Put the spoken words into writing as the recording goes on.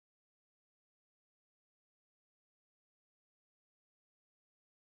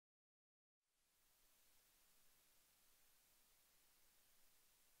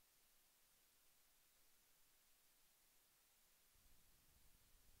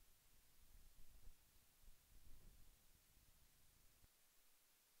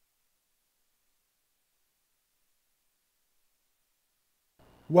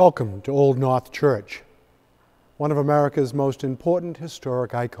Welcome to Old North Church, one of America's most important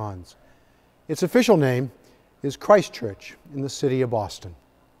historic icons. Its official name is Christ Church in the city of Boston.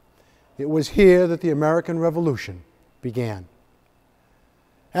 It was here that the American Revolution began.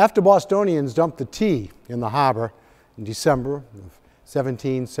 After Bostonians dumped the tea in the harbor in December of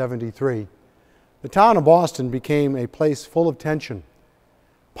 1773, the town of Boston became a place full of tension.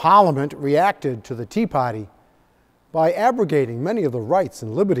 Parliament reacted to the Tea Party by abrogating many of the rights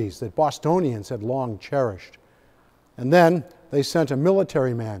and liberties that Bostonians had long cherished. And then they sent a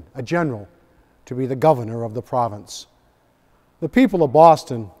military man, a general, to be the governor of the province. The people of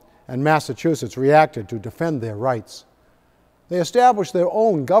Boston and Massachusetts reacted to defend their rights. They established their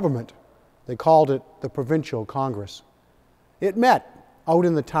own government. They called it the Provincial Congress. It met out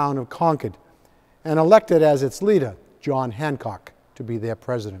in the town of Concord and elected as its leader John Hancock to be their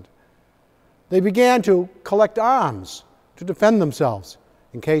president. They began to collect arms to defend themselves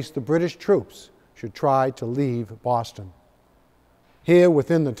in case the British troops should try to leave Boston. Here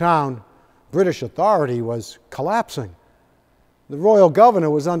within the town, British authority was collapsing. The royal governor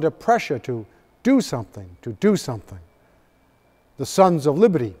was under pressure to do something. The Sons of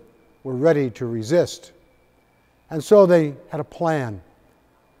Liberty were ready to resist. And so they had a plan.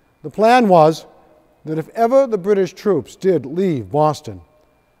 The plan was that if ever the British troops did leave Boston,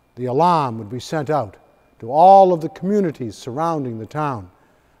 the alarm would be sent out to all of the communities surrounding the town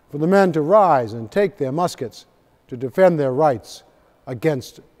for the men to rise and take their muskets to defend their rights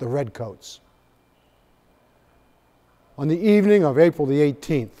against the redcoats. On the evening of April the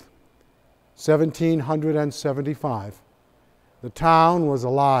 18th, 1775, the town was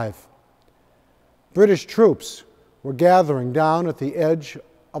alive. British troops were gathering down at the edge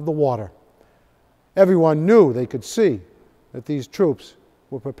of the water. Everyone knew, they could see, that these troops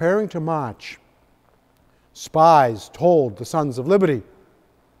were preparing to march. Spies told the Sons of Liberty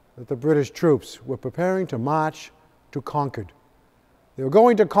that the British troops were preparing to march to Concord. They were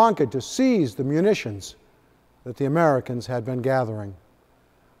going to Concord to seize the munitions that the Americans had been gathering.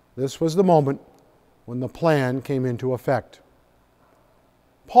 This was the moment when the plan came into effect.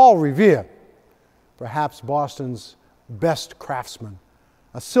 Paul Revere, perhaps Boston's best craftsman,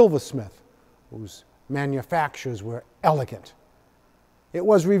 a silversmith whose manufactures were elegant. It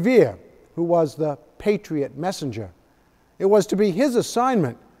was Revere who was the Patriot messenger. It was to be his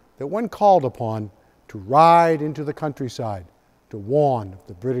assignment that when called upon to ride into the countryside to warn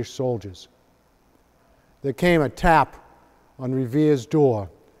the British soldiers. There came a tap on Revere's door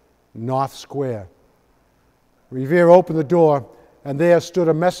in North Square. Revere opened the door, and there stood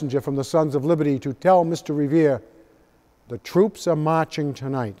a messenger from the Sons of Liberty to tell Mr. Revere, "The troops are marching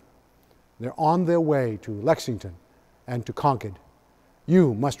tonight. They're on their way to Lexington and to Concord.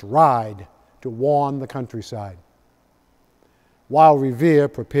 You must ride to warn the countryside." While Revere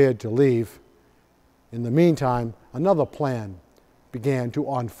prepared to leave, in the meantime, another plan began to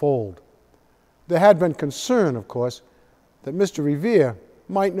unfold. There had been concern, of course, that Mr. Revere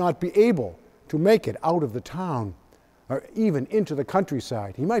might not be able to make it out of the town or even into the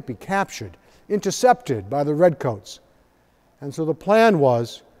countryside. He might be captured, intercepted by the redcoats. And so the plan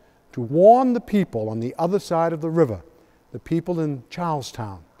was to warn the people on the other side of the river, the people in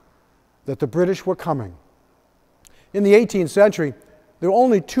Charlestown, that the British were coming. In the 18th century, there were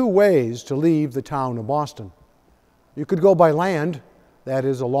only two ways to leave the town of Boston. You could go by land, that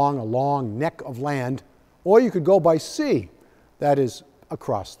is along a long neck of land, or you could go by sea, that is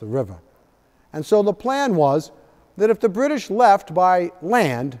across the river. And so the plan was that if the British left by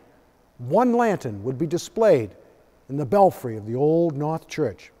land, one lantern would be displayed in the belfry of the Old North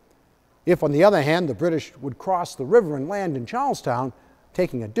Church. If, on the other hand, the British would cross the river and land in Charlestown,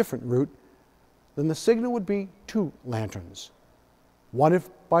 taking a different route, then the signal would be two lanterns. One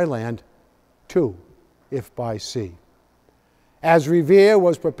if by land, two if by sea. As Revere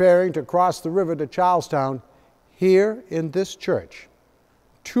was preparing to cross the river to Charlestown, here in this church,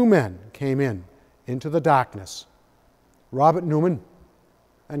 two men came into the darkness, Robert Newman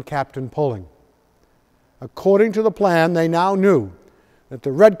and Captain Pulling. According to the plan, they now knew that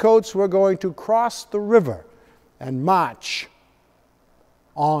the redcoats were going to cross the river and march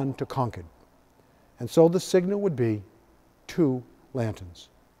on to Concord. And so the signal would be two lanterns.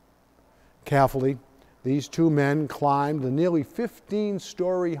 Carefully, these two men climbed the nearly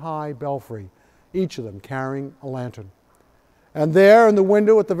 15-story high belfry, each of them carrying a lantern. And there in the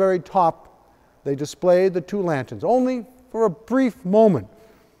window at the very top, they displayed the two lanterns, only for a brief moment.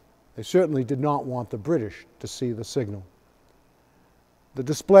 They certainly did not want the British to see the signal. The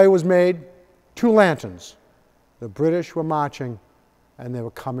display was made, two lanterns. The British were marching, and they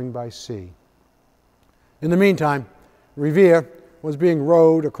were coming by sea. In the meantime, Revere was being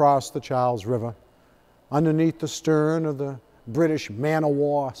rowed across the Charles River underneath the stern of the British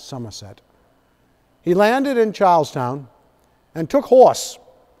man-o'-war Somerset. He landed in Charlestown and took horse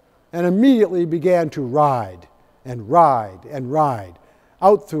and immediately began to ride and ride and ride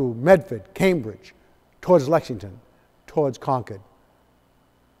out through Medford, Cambridge, towards Lexington, towards Concord.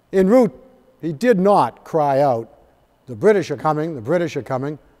 En route, he did not cry out, "The British are coming, the British are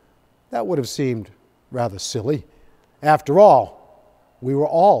coming." That would have seemed rather silly. After all, we were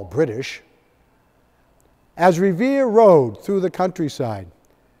all British. As Revere rode through the countryside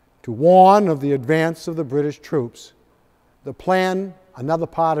to warn of the advance of the British troops, the plan, another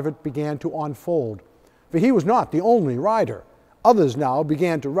part of it, began to unfold. For he was not the only rider. Others now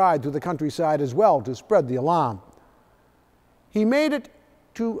began to ride through the countryside as well to spread the alarm. He made it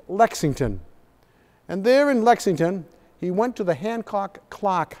to Lexington, and there in Lexington he went to the Hancock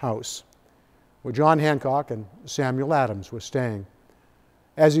Clark House, where John Hancock and Samuel Adams were staying.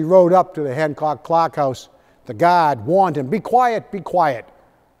 As he rode up to the Hancock Clark House, the guard warned him, "Be quiet, be quiet.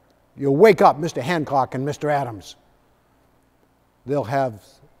 You'll wake up Mr. Hancock and Mr. Adams." "They'll have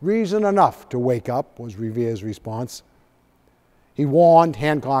reason enough to wake up," was Revere's response. He warned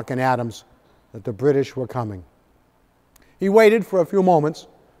Hancock and Adams that the British were coming. He waited for a few moments,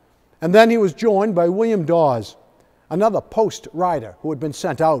 and then he was joined by William Dawes, another post rider who had been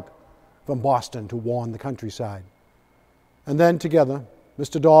sent out from Boston to warn the countryside. And then together,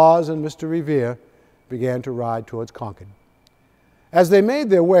 Mr. Dawes and Mr. Revere began to ride towards Concord. As they made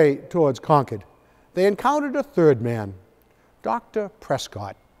their way towards Concord, they encountered a third man, Dr.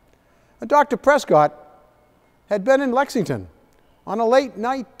 Prescott. And Dr. Prescott had been in Lexington on a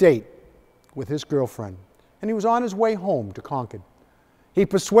late-night date with his girlfriend, and he was on his way home to Concord. He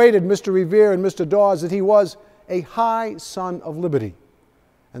persuaded Mr. Revere and Mr. Dawes that he was a high son of liberty,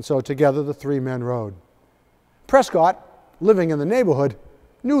 and so together the three men rode. Prescott, living in the neighborhood,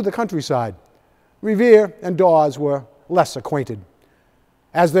 knew the countryside. Revere and Dawes were less acquainted.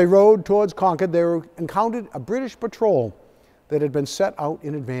 As they rode towards Concord, they encountered a British patrol that had been set out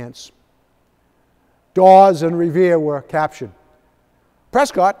in advance. Dawes and Revere were captured.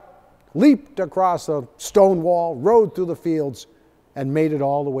 Prescott leaped across a stone wall, rode through the fields, and made it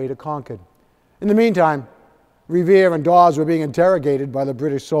all the way to Concord. In the meantime, Revere and Dawes were being interrogated by the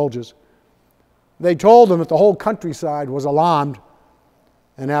British soldiers. They told them that the whole countryside was alarmed,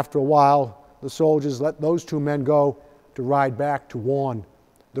 and after a while, the soldiers let those two men go to ride back to warn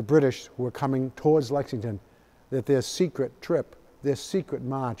the British who were coming towards Lexington that their secret trip, their secret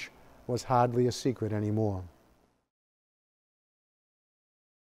march, was hardly a secret anymore.